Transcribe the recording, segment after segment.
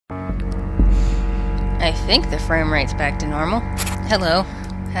I think the frame rate's back to normal. Hello.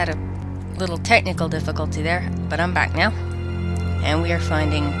 Had a little technical difficulty there, but I'm back now. And we are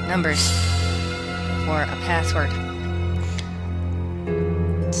finding numbers for a password.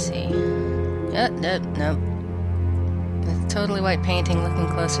 Let's see. Nope. It's totally white painting. Looking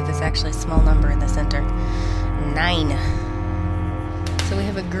closer, there's actually a small number in the center. 9. So we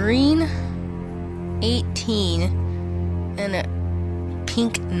have a green 18 and a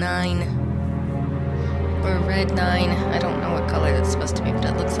pink 9. Or red 9. I don't know what color that's supposed to be, but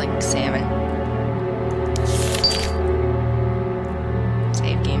it looks like salmon.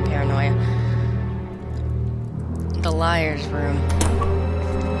 Save game paranoia. The liar's room.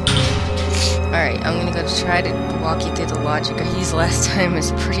 Alright, I'm gonna go try to walk you through the logic I used last time.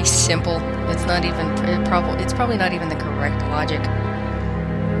 It's pretty simple. It's not even, it's probably not even the correct logic.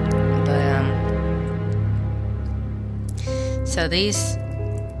 But, so these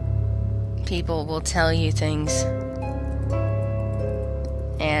people will tell you things,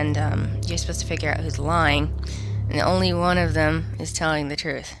 and you're supposed to figure out who's lying, and only one of them is telling the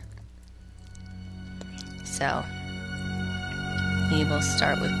truth. So, we will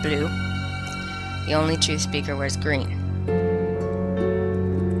start with blue. The only truth speaker wears green.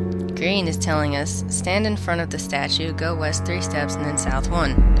 Green is telling us, stand in front of the statue, go west 3 steps, and then south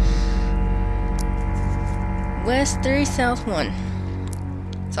 1. West 3, south 1.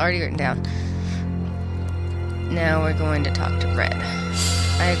 It's already written down. Now we're going to talk to red.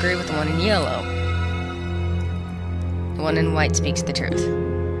 I agree with the one in yellow. The one in white speaks the truth.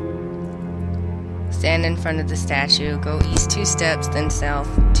 Stand in front of the statue, go east 2 steps, then south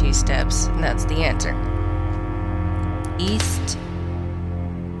 2 steps. And that's the answer. East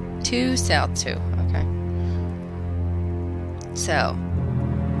 2, south 2. Okay. So,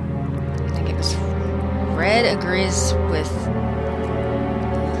 I think it was red agrees with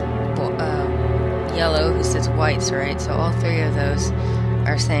yellow, who says white's right. So all 3 of those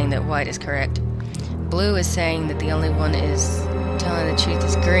are saying that white is correct. Blue is saying that the only one is telling the truth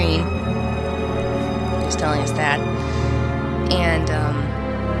is green. Who's telling us that. And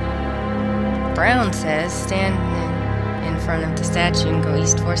brown says stand in front of the statue and go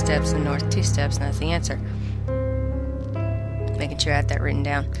east 4 steps and north 2 steps, and that's the answer. Making sure I have that written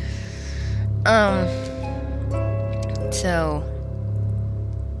down. So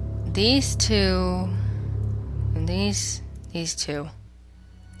these 2 and these 2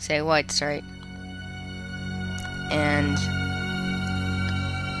 say white's right, and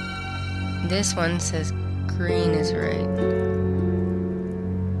this one says green is right.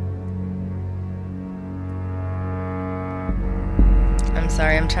 I'm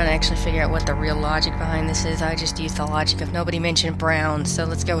sorry, I'm trying to actually figure out what the real logic behind this is. I just used the logic of nobody mentioned brown, so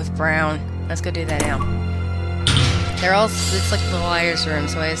let's go with brown. Let's go do that now. They're all, it's like the liar's room,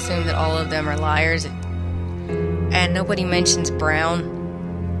 so I assume that all of them are liars. And nobody mentions brown,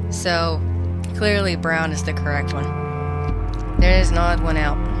 so clearly brown is the correct one. There is an odd one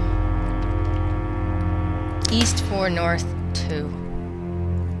out. East 4, north 2.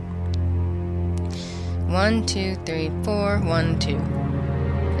 1, 2, 3, 4, 1, 2.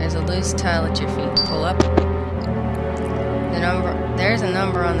 There's a loose tile at your feet. Pull up. There's a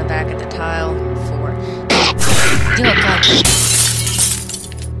number on the back of the tile. 4. Oh god.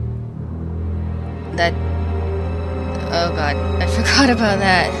 That. Oh god. I forgot about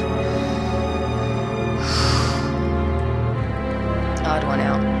that. Odd one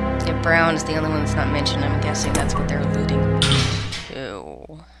out. If brown is the only one that's not mentioned, I'm guessing that's what they're alluding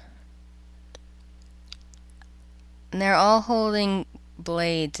to. And they're all holding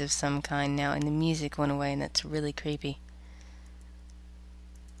blades of some kind now, and the music went away, and that's really creepy.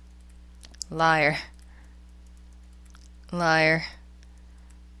 Liar. Liar.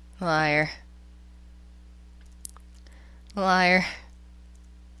 Liar. Liar.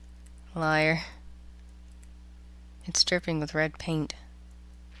 Liar. It's dripping with red paint.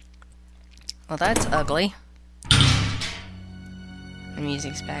 Well, that's ugly. The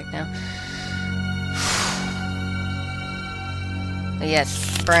music's back now. But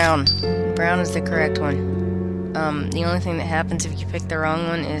yes, brown. Brown is the correct one. The only thing that happens if you pick the wrong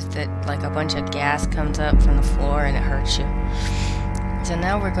one is that, like, a bunch of gas comes up from the floor and it hurts you. So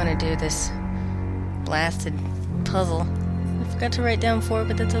now we're going to do this blasted puzzle. I forgot to write down 4,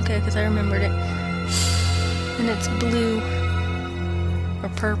 but that's okay because I remembered it. And it's blue. Or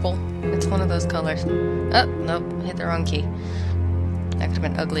purple. It's one of those colors. Oh, nope, hit the wrong key. That could have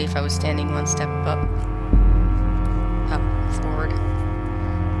been ugly if I was standing 1 step up. Up, forward.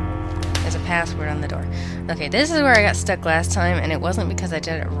 There's a password on the door. Okay, this is where I got stuck last time, and it wasn't because I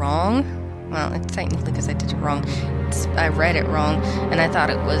did it wrong. Well, it's technically because I did it wrong. I read it wrong, and I thought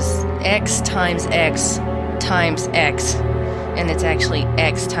it was x times x times x, and it's actually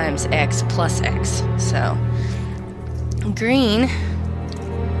x times x plus x. So green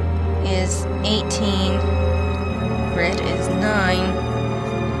is 18, red is 9,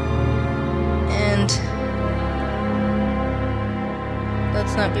 and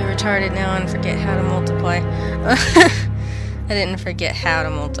let's not be retarded now and forget how to multiply. I didn't forget how to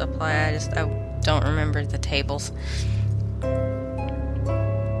multiply, I don't remember the tables. I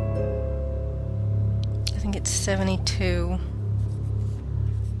think it's 72.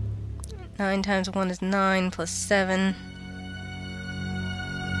 9 times 1 is 9 plus 7.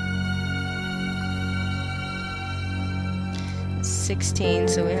 It's 16,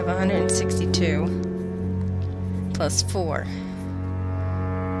 so we have 162 plus 4,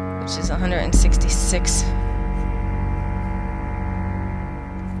 which is 166.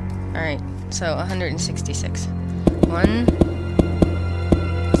 Alright, so 166. 1,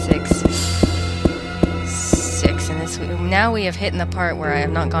 6, 6. And now we have hit the part where I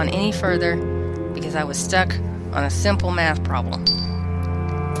have not gone any further because I was stuck on a simple math problem.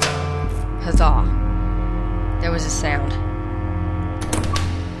 Huzzah. There was a sound.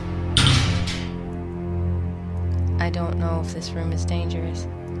 I don't know if this room is dangerous.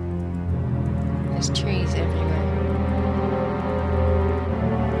 There's trees everywhere.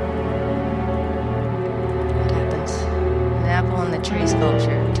 What happens? An apple on the tree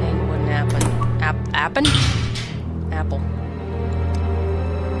sculpture. Obtain a wooden apple. Apple? Apple.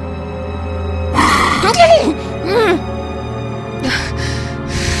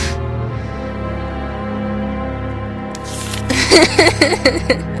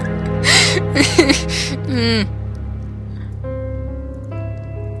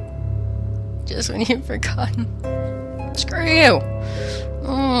 Just when you've forgotten. Screw you!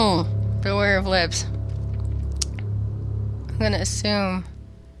 Beware of lips. I'm gonna assume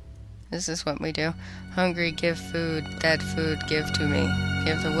this is what we do. Hungry, give food. That food, give to me.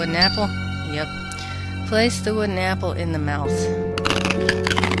 Give the wooden apple? Yep. Place the wooden apple in the mouth.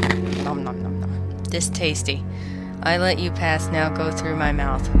 Nom nom nom nom. This tasty. I let you pass, now go through my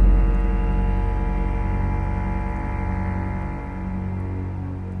mouth.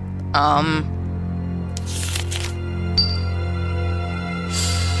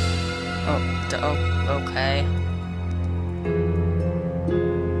 Okay.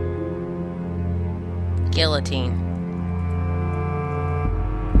 Guillotine.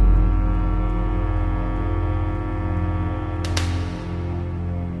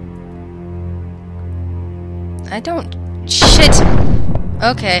 I don't... Shit!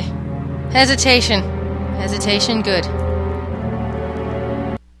 Okay. Hesitation. Hesitation, good.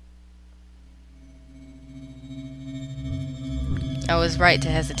 I was right to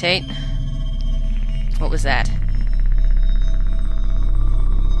hesitate. What was that?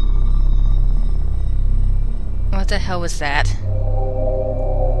 What the hell was that?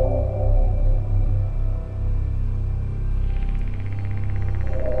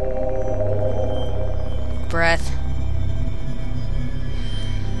 Breath.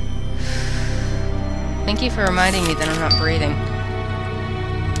 Thank you for reminding me that I'm not breathing.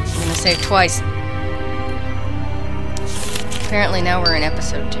 I'm gonna save twice. Apparently now we're in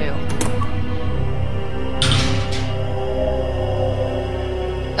episode 2.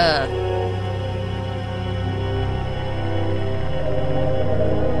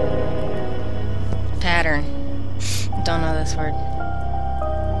 Pattern. Don't know this word.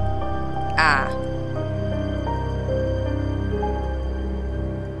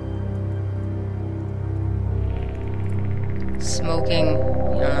 Smoking.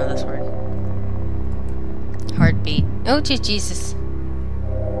 You don't know this word. Heartbeat. Oh, Jesus.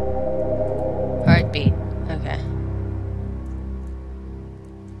 Heartbeat. Okay.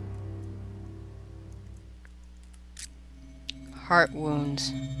 Heart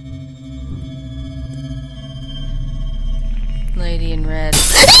wounds. Lady in red.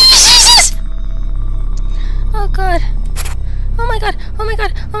 Jesus! Oh god. Oh my god. Oh my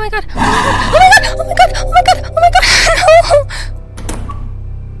god. Oh my god. Oh my god. Oh my god. Oh my god. Oh my god.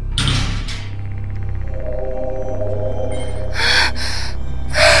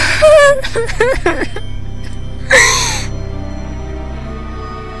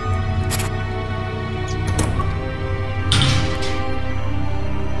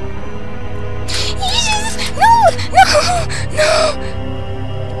 No.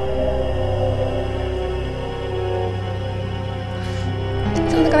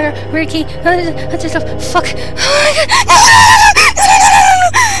 Weird key. That's yourself. Fuck. Oh my god.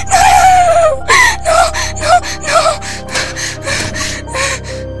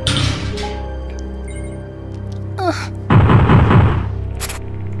 No.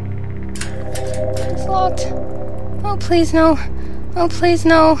 locked. Oh, please no. Oh, please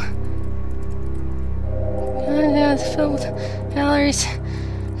no. God, yeah, it's filled with galleries.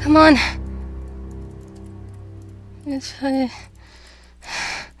 Come on. It's heavy.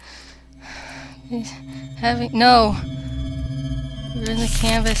 No. We're in the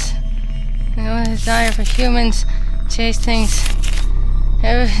canvas. I know a desire for humans. Chase things.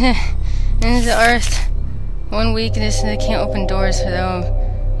 Everything in the earth. One weakness, they can't open doors for them.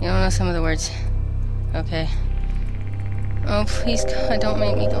 You don't know some of the words. Okay. Oh, please, God, don't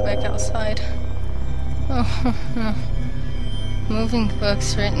make me go back outside. Oh, no. Moving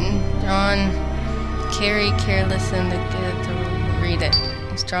books, written, drawn, carry, careless, and the good to read it.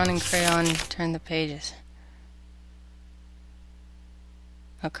 It's drawn in crayon, turn the pages.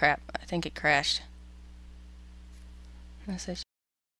 Oh, crap. I think it crashed.